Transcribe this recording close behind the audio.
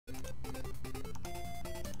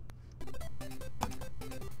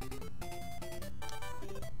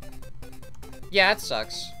Yeah, it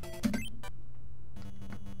sucks.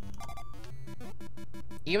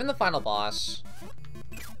 Even the final boss.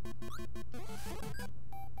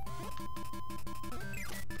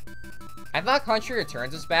 I thought Country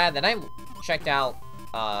Returns was bad, then I checked out,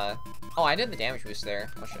 oh, I did the damage boost there.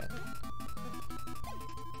 Oh, shit.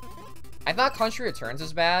 I thought Country Returns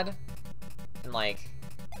was bad, and, like,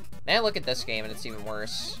 then I look at this game and it's even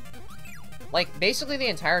worse. Like, basically the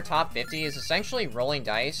entire top 50 is essentially rolling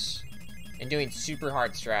dice and doing super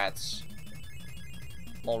hard strats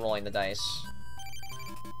while rolling the dice.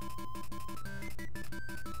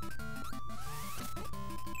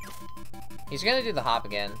 He's gonna do the hop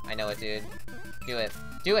again. I know it, dude. Do it.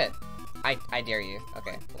 Do it! I dare you.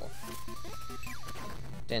 Okay, cool.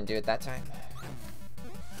 Didn't do it that time.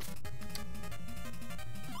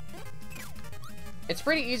 It's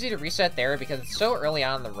pretty easy to reset there because it's so early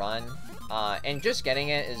on in the run, and just getting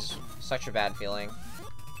it is such a bad feeling.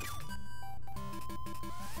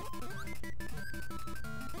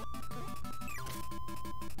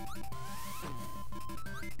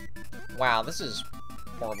 Wow, this is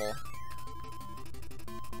horrible.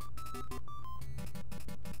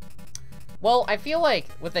 Well, I feel like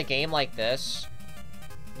with a game like this,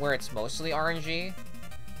 where it's mostly RNG,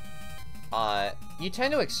 you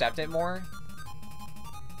tend to accept it more.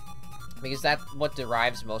 Because that's what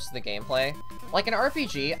derives most of the gameplay. Like an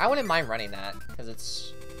RPG, I wouldn't mind running that,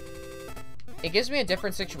 because it gives me a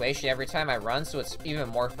different situation every time I run, so it's even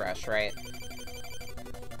more fresh, right?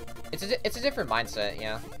 It's a different mindset,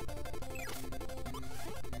 yeah.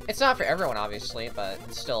 It's not for everyone, obviously, but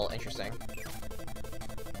it's still interesting.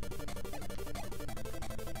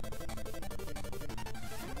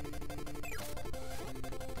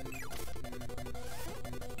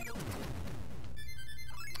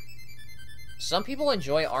 Some people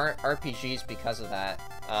enjoy RPGs because of that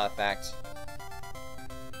fact.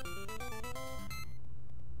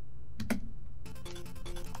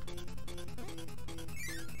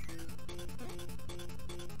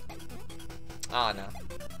 Oh, no.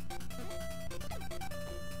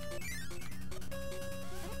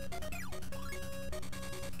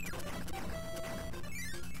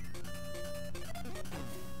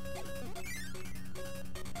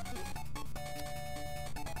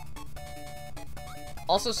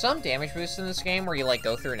 Also, some damage boosts in this game where you, like,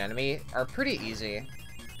 go through an enemy are pretty easy.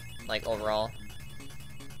 Like, overall.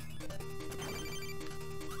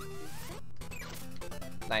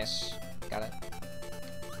 Nice. Got it.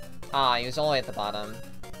 Ah, he was all the way at the bottom.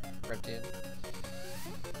 Rip, dude.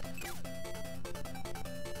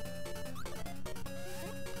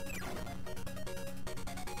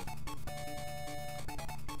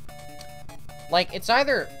 Like, it's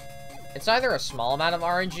either a small amount of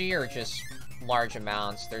RNG or just large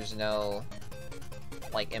amounts. There's no,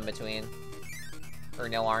 like, in between. Or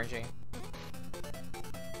no RNG.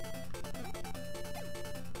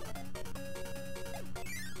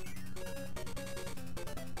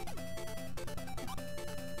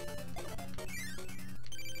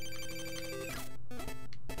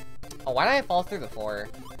 Oh, why did I fall through the floor?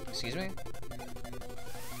 Excuse me?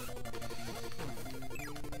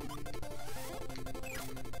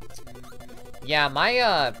 Yeah,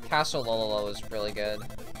 my, Castle Lololo is really good.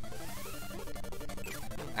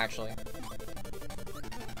 Actually.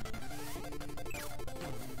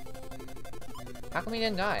 How come he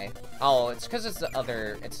didn't die? Oh, it's because it's the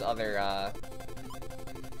other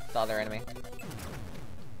enemy.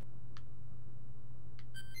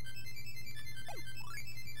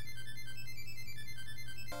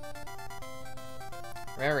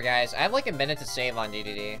 Remember, guys, I have like a minute to save on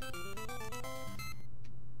DDD.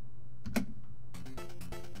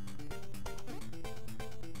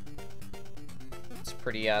 It's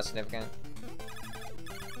pretty, significant.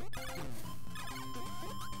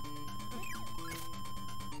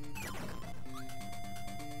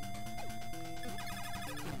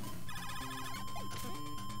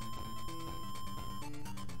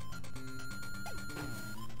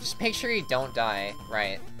 Just make sure you don't die,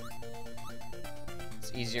 right?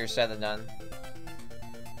 It's easier said than done.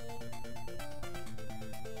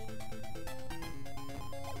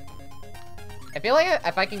 I feel like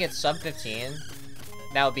if I can get sub 15,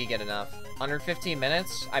 that would be good enough. Under 15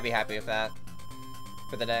 minutes, I'd be happy with that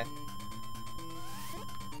for the day.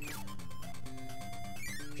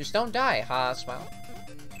 Just don't die, ha, smile.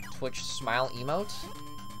 Twitch smile emote.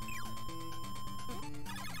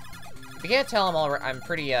 If you can't tell, I'm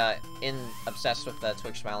pretty obsessed with the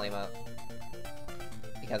Twitch smile emote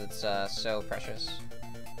because it's so precious.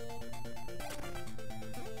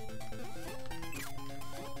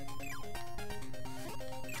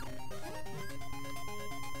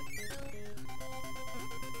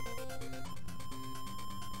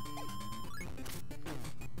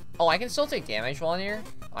 Oh, I can still take damage while in here?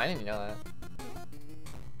 Oh, I didn't even know that.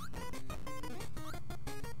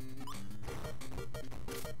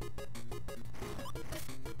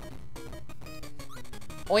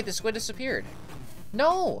 Oh wait, the squid disappeared.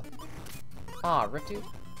 No! Aw, rip, dude.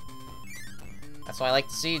 That's what I like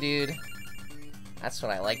to see, dude. That's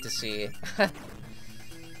what I like to see.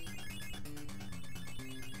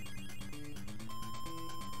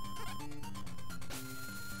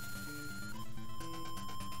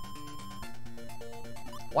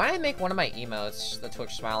 Why did I make one of my emotes the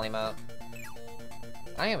Twitch smile emote?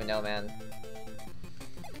 I don't even know, man.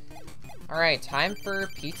 Alright, time for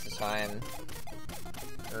pizza time.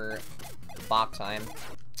 Or bop time.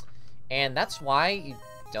 And that's why you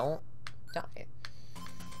don't die.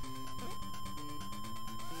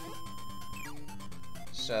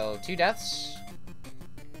 So, 2 deaths?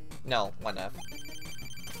 No, 1 death.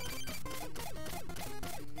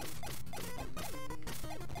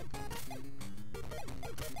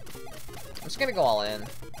 I'm just gonna go all in.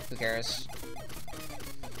 Who cares?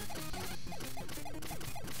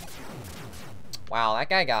 Wow, that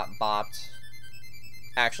guy got bopped.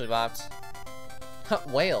 Actually bopped.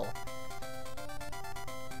 Whale.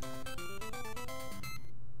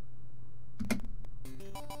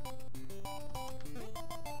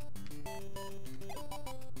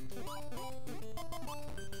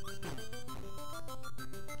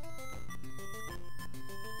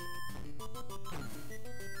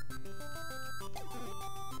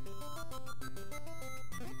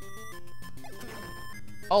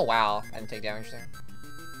 Oh wow, I didn't take damage there.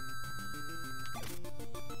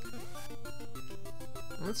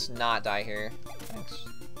 Let's not die here. Thanks.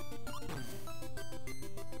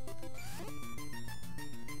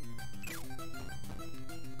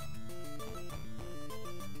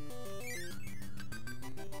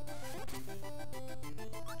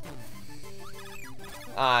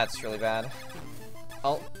 Ah, it's really bad.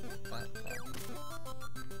 Oh.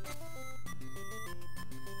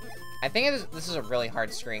 I think this is a really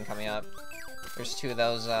hard screen coming up. There's 2 of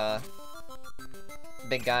those,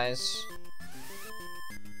 big guys.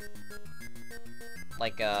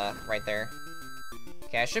 Like, right there.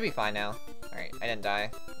 Okay, I should be fine now. Alright, I didn't die.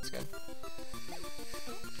 That's good.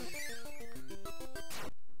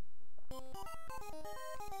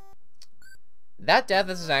 That death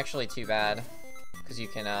is actually too bad. Because you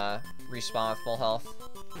can, respawn with full health.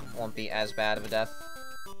 Won't be as bad of a death.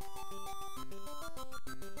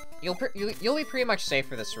 You'll be pretty much safe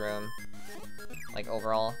for this room. Like,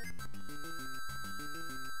 overall.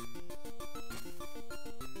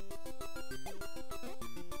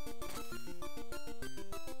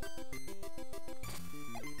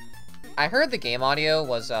 I heard the game audio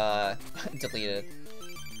was, deleted.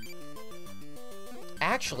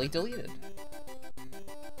 Actually deleted.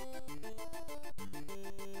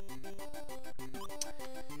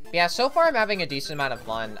 Yeah, so far I'm having a decent amount of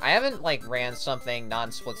fun. I haven't, like, ran something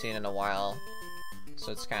non-Splatoon in a while.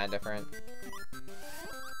 So it's kind of different.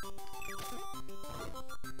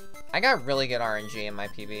 I got really good RNG in my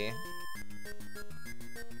PB.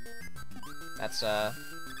 That's,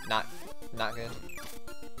 not good.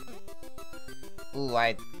 Ooh,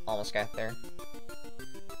 I almost got there.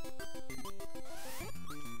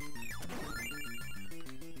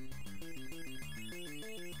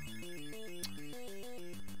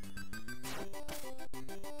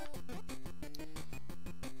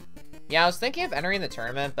 Yeah, I was thinking of entering the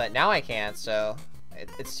tournament, but now I can't, so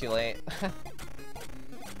it's too late.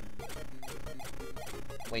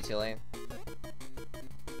 Way too late.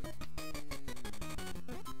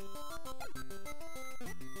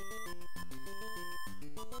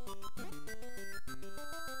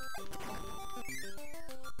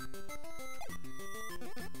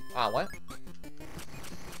 Ah, what?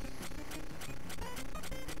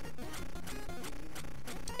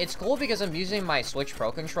 It's cool because I'm using my Switch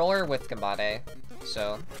Pro controller with Gambatte,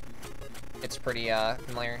 so it's pretty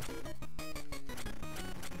familiar.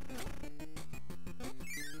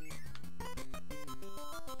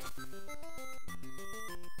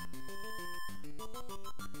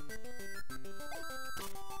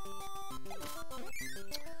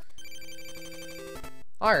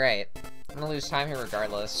 Alright, I'm gonna lose time here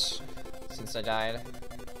regardless, since I died.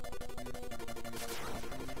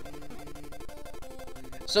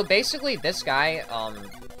 So basically, this guy,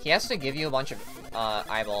 he has to give you a bunch of,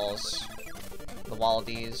 eyeballs, the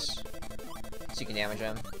Wallabies, so you can damage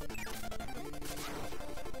him.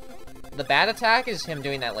 The bad attack is him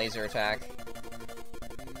doing that laser attack.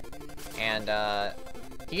 And,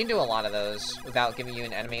 he can do a lot of those without giving you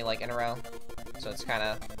an enemy, like, in a row. So it's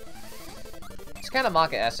kinda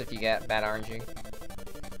Maka-S if you get bad RNG.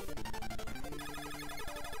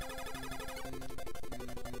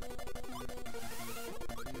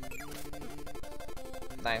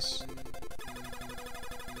 Nice.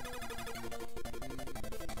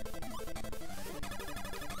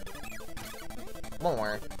 One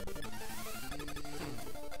more.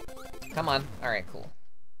 Come on. Alright, cool.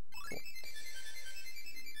 Cool.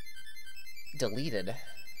 Deleted.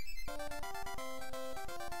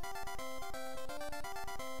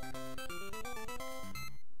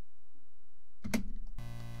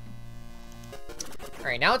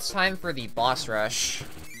 Alright, now it's time for the boss rush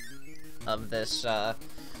of this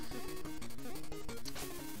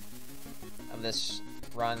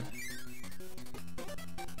run.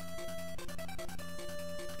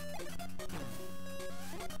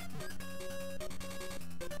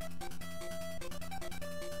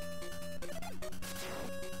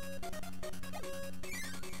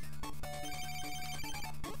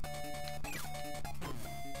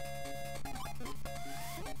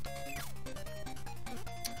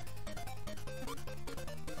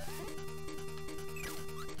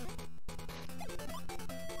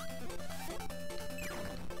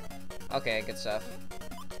 Okay, good stuff.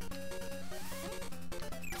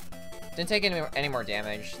 Didn't take any more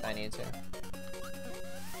damage than I needed to.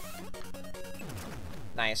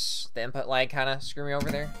 Nice. The input lag kind of screwed me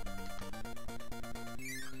over there.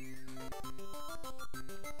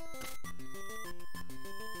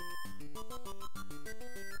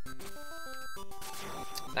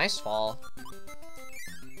 Nice fall.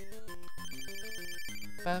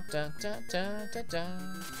 Ba -da -da -da -da -da.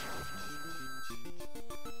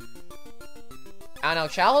 I don't know,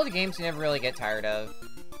 childhood games you never really get tired of,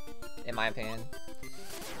 in my opinion.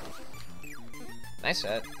 Nice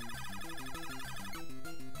hit.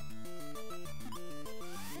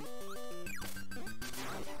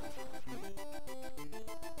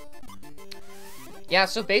 Yeah,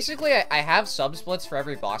 so basically I have sub-splits for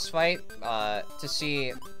every boss fight, to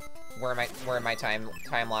see where my time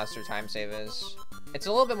loss or time save is. It's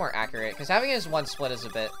a little bit more accurate, because having it as one split is a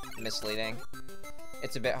bit misleading.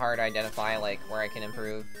 It's a bit hard to identify, like, where I can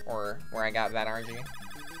improve, or where I got bad RNG.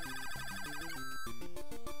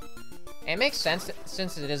 And it makes sense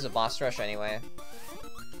since it is a boss rush anyway.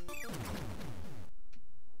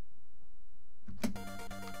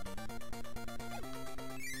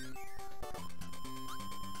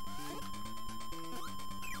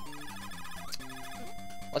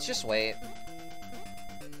 Let's just wait.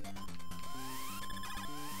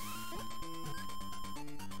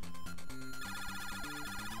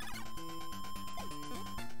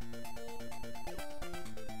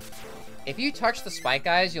 If you touch the spike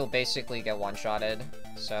guys, you'll basically get one-shotted,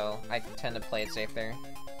 so I tend to play it safe there.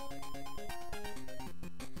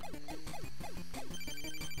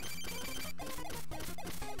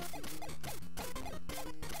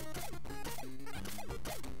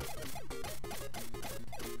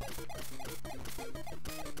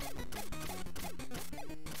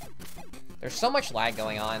 There's so much lag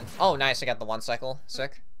going on. Oh, nice, I got the one cycle.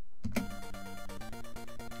 Sick.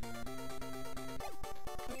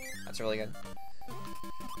 That's really good.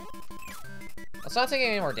 Let's not take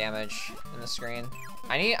any more damage in the screen.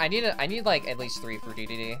 I need like at least 3 for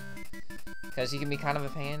DDD, because he can be kind of a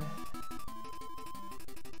pain.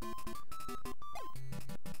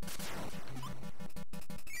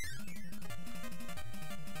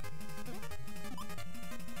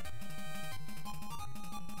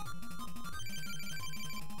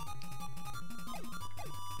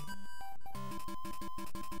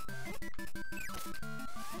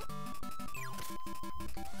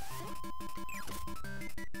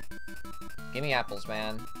 Give me apples,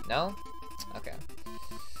 man. No? Okay.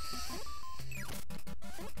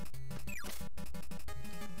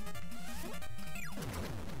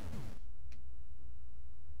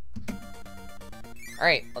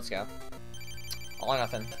 Alright, let's go. All or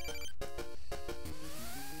nothing.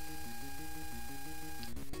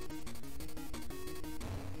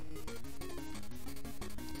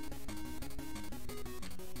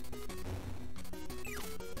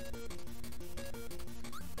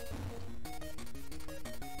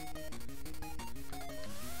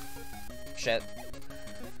 Shit.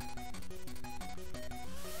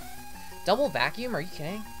 Double vacuum? Are you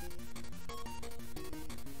kidding?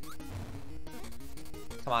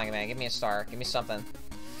 Come on, man. Give me a star. Give me something.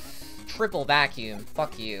 Triple vacuum.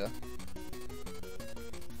 Fuck you.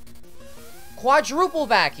 Quadruple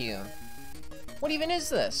vacuum. What even is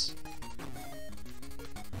this?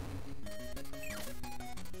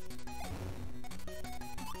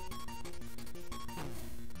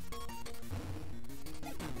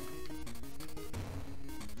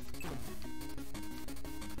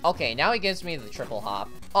 Okay, now he gives me the triple hop.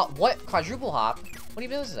 Oh, what? Quadruple hop? What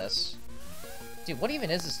even is this? Dude, what even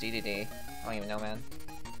is this DDD? I don't even know, man.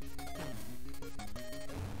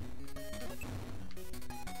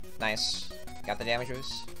 Nice. Got the damage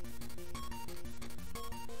boost.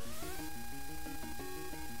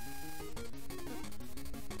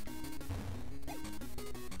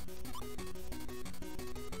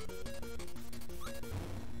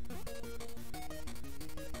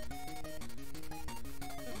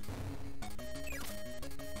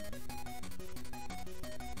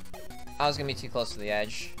 I was gonna be too close to the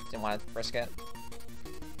edge. Didn't want to risk it.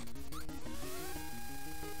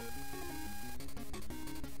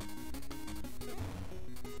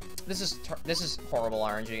 This is horrible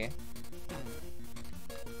RNG.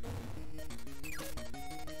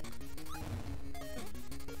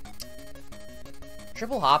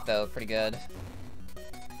 Triple hop though, pretty good.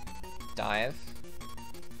 Dive.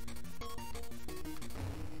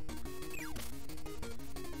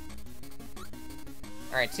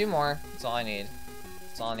 Alright, 2 more. That's all I need.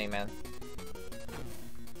 That's all I need, man.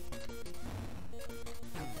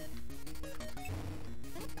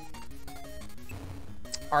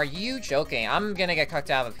 Are you joking? I'm gonna get cucked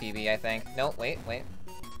out of a PB, I think. No, wait.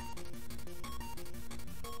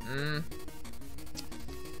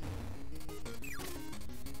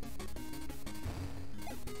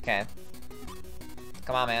 Okay.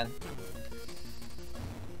 Come on, man.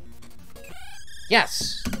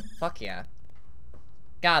 Yes! Fuck yeah.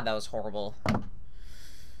 God, that was horrible.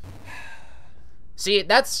 See,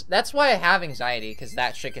 that's why I have anxiety, because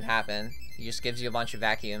that shit can happen. He just gives you a bunch of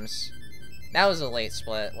vacuums. That was a late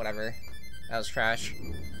split, whatever. That was trash.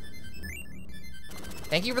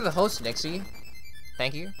 Thank you for the host, Nixie.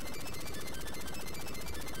 Thank you.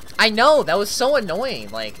 I know, that was so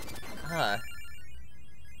annoying, like, that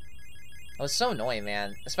was so annoying,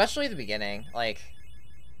 man. Especially at the beginning, like,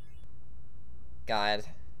 God.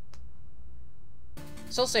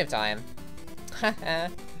 Still save time.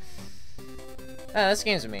 This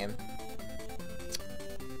game's a meme.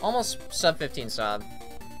 Almost sub 15 sub.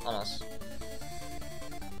 Almost.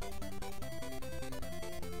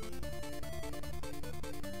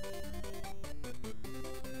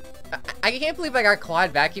 I can't believe I got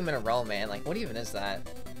quad vacuum in a row, man. Like, what even is that?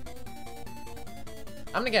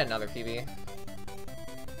 I'm gonna get another PB.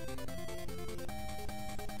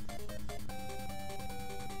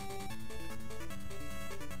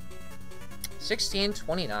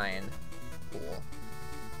 $16.29. Cool.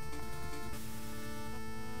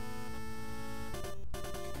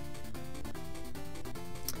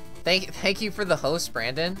 Thank you for the host,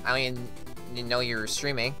 Brandon. I mean, you know you're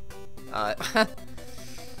streaming.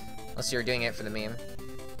 Unless you're doing it for the meme.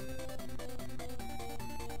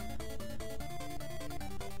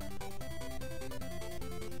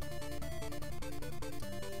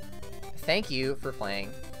 Thank you for playing.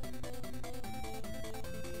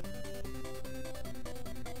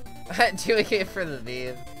 Doing it for the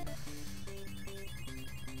meme.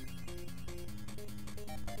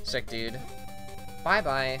 Sick, dude.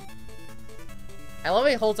 Bye-bye. I love how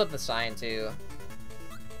he holds up the sign, too.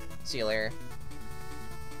 See you later.